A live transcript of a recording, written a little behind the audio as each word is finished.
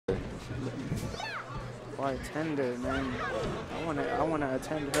Bartender, man. I wanna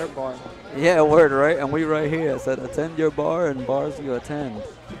attend her bar. Yeah, word, right? And we right here said attend your bar and bars you attend.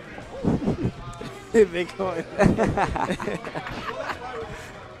 They going.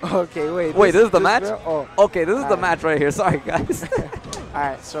 Okay, wait. Wait, this is the match? Oh. Okay, this is the match right here. Sorry, guys.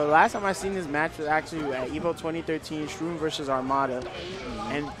 Alright, so last time I seen this match was actually at EVO 2013, Shroom versus Armada.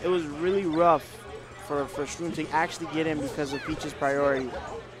 And it was really rough for Shroom to actually get him because of Peach's priority.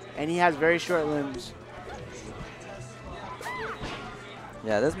 And he has very short limbs.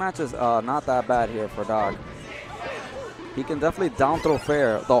 Yeah, this match is not that bad here for Doc. He can definitely down throw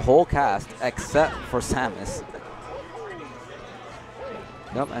fair the whole cast except for Samus.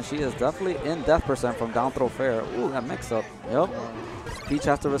 Yep, and she is definitely in death percent from down throw fair. Ooh, that mix up. Yep. Peach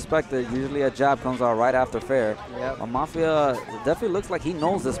has to respect it. Usually a jab comes out right after fair. Yep. But Mafia definitely looks like he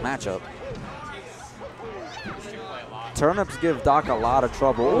knows this matchup. Turnips give Doc a lot of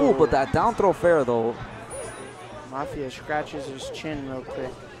trouble. Ooh, but that down throw fair though. Mafia scratches his chin real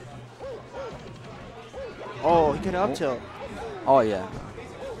quick. Oh, he could up tilt. Oh yeah.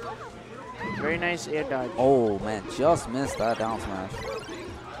 Very nice air dodge. Oh man, just missed that down smash.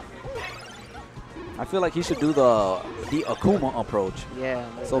 I feel like he should do the Akuma approach. Yeah,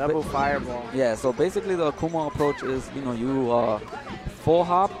 the so double fireball. Yeah, so basically the Akuma approach is, you know, you full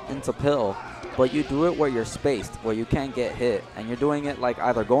hop into pill, but you do it where you're spaced, where you can't get hit, and you're doing it like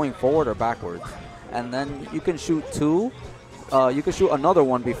either going forward or backwards. And then you can shoot two. You can shoot another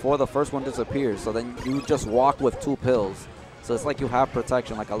one before the first one disappears. So then you just walk with two pills. So it's like you have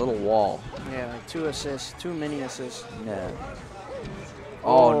protection, like a little wall. Yeah, like 2 assists, 2 mini assists. Yeah.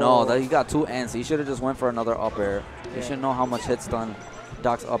 Oh no, he got 2 ants. He should have just went for another up air. Yeah. You should know how much hit stun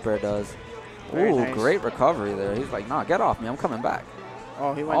Doc's up air does. Very Ooh, nice. Great recovery there. He's like, nah, get off me. I'm coming back.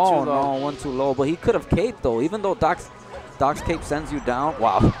 Oh, he went too low. Oh no, went too low. But he could have caped though. Even though Doc's cape sends you down.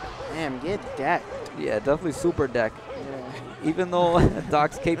 Wow. Damn, get decked. Yeah, definitely super deck. Yeah. Even though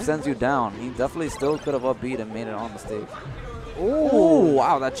Doc's cape sends you down, he definitely still could have upbeat and made it on the stage. Ooh,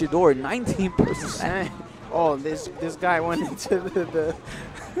 wow, that Chidori, 19%. Oh, this guy went into the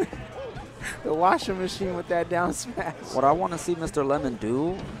washing machine with that down smash. What I want to see Mr. Lemon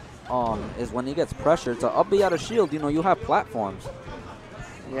do is when he gets pressured to up B out of shield, you know, you have platforms.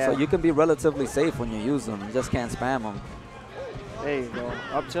 Yeah. So you can be relatively safe when you use them. You just can't spam them. There you go.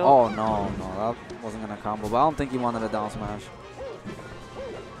 Up tilt. Oh, no, that wasn't going to combo. But I don't think he wanted a down smash.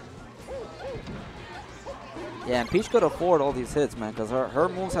 Yeah, and Peach could afford all these hits, man, because her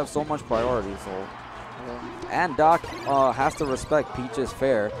moves have so much priority. So, Yeah. and Doc has to respect Peach's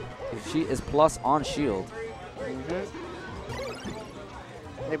fair. She is plus on shield.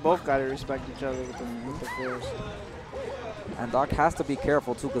 They both got to respect each other with the fairs. And Doc has to be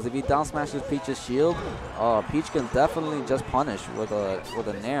careful too, because if he down smashes Peach's shield, Peach can definitely just punish with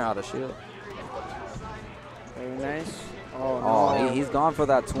a nair out of shield. Very nice. Oh, no. He's gone for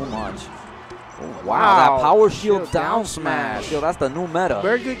that too much. Oh, wow, Wow, that power shield shield down down smash. smash. Yo, that's the new meta.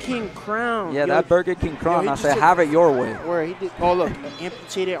 Burger King crown. Yeah, Yo, that Burger King crown. he I just said, took- have it your way. Where he did. Oh, look, an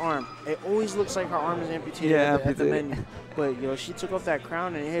amputated arm. It always looks like her arm is amputated Yeah, at the amputated. menu. But yo, she took off that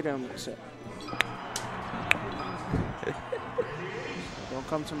crown and hit him. So, don't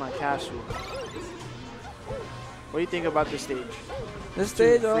come to my castle. What do you think about this stage? This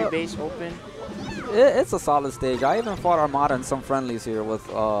stage, Free base open. it's a solid stage. I even fought Armada in some friendlies here with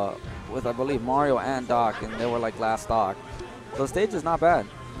I believe Mario and Doc, and they were like last stock. So the stage is not bad.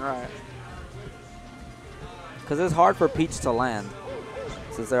 All right. Because it's hard for Peach to land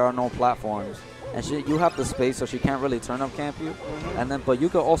since there are no platforms. And you have the space, so she can't really turn up camp you. And then, but you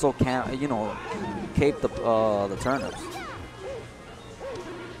could also cape the turnips.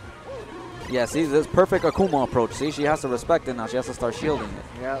 Yeah, see, this perfect Akuma approach. See, she has to respect it now. She has to start shielding it.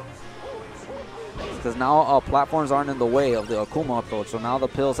 Yep. Because now platforms aren't in the way of the Akuma approach. So now the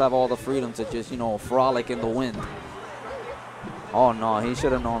pills have all the freedom to just, frolic in the wind. Oh, no, he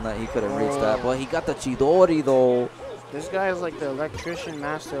should have known that he couldn't reach that. But he got the Chidori, though. This guy is like the electrician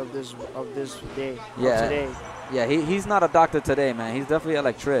master of this day. Yeah. Of today. Yeah, he's not a doctor today, man. He's definitely an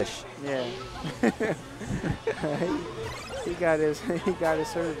electrician. Yeah. he got his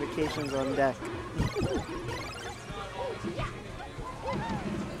certifications on deck.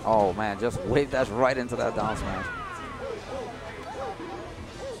 Oh, man, just wave that right into that down smash.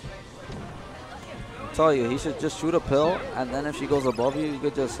 I tell you, he should just shoot a pill, and then if she goes above you, you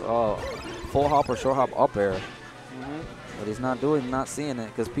could just full hop or short hop up air. But he's not seeing it,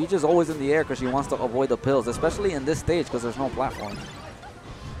 because Peach is always in the air because she wants to avoid the pills, especially in this stage because there's no platform.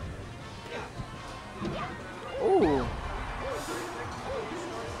 Ooh.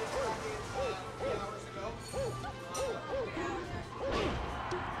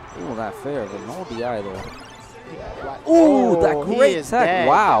 Ooh, that fair, but no DI though. Oh, Ooh, that great tech. Dead.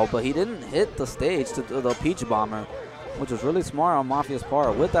 Wow, but he didn't hit the stage to the Peach Bomber, which was really smart on Mafia's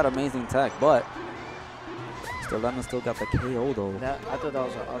part with that amazing tech, but Mr. Lemon still got the KO though. I thought that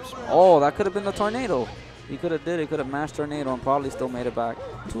was an up smash. Oh, that could have been the tornado. He could have mashed tornado and probably still made it back.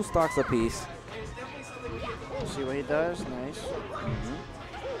 2 stocks apiece. See what he does? Nice.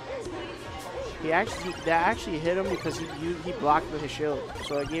 That actually hit him because he blocked with his shield,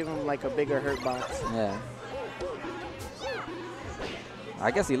 so it gave him like a bigger hurt box. Yeah. I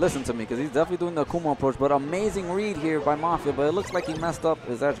guess he listened to me because he's definitely doing the Akuma approach, but amazing read here by Mafia, but it looks like he messed up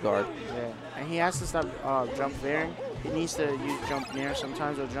his edge guard. Yeah, and he has to stop jump daring. He needs to use jump near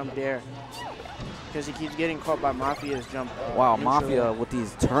sometimes or jump dare because he keeps getting caught by Mafia's jump. Wow, neutral. Mafia with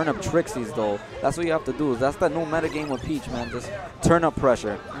these turnip trixies though. That's what you have to do. That's the new meta game with Peach, man. Just turn up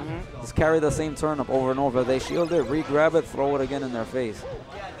pressure. Just carry the same turnip over and over. They shield it, re-grab it, throw it again in their face.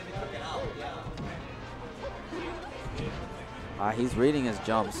 He's reading his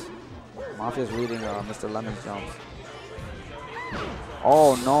jumps. Mafia's reading Mr. Lemon's jumps.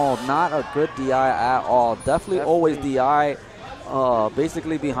 Oh no, not a good DI at all. Definitely always DI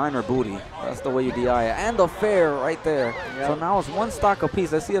basically behind her booty. That's the way you DI it. And the fair right there. Yep. So now it's 1 stock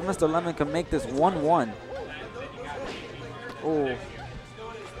apiece. Let's see if Mr. Lemon can make this 1-1. Oh.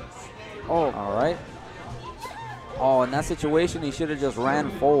 All right. Oh, in that situation, he should have just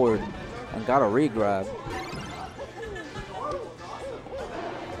ran forward and got a re-grab.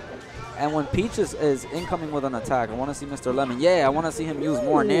 And when Peach is incoming with an attack, I want to see Mr. Lemon. Yeah, I want to see him use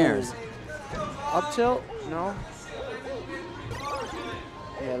more nairs. Up tilt? No.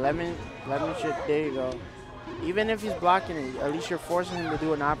 Yeah, Lemon should. There you go. Even if he's blocking it, at least you're forcing him to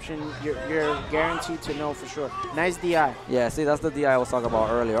do an option. You're guaranteed to know for sure. Nice DI. Yeah, see, that's the DI I was talking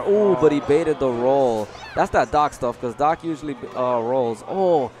about earlier. Ooh, but he baited the roll. That's that Doc stuff, because Doc usually rolls.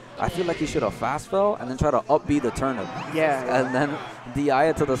 Oh, I feel like he should have fast fell and then try to up B the turnip. Yeah. And then DI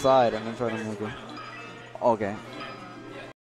it to the side and then try to make it. Okay.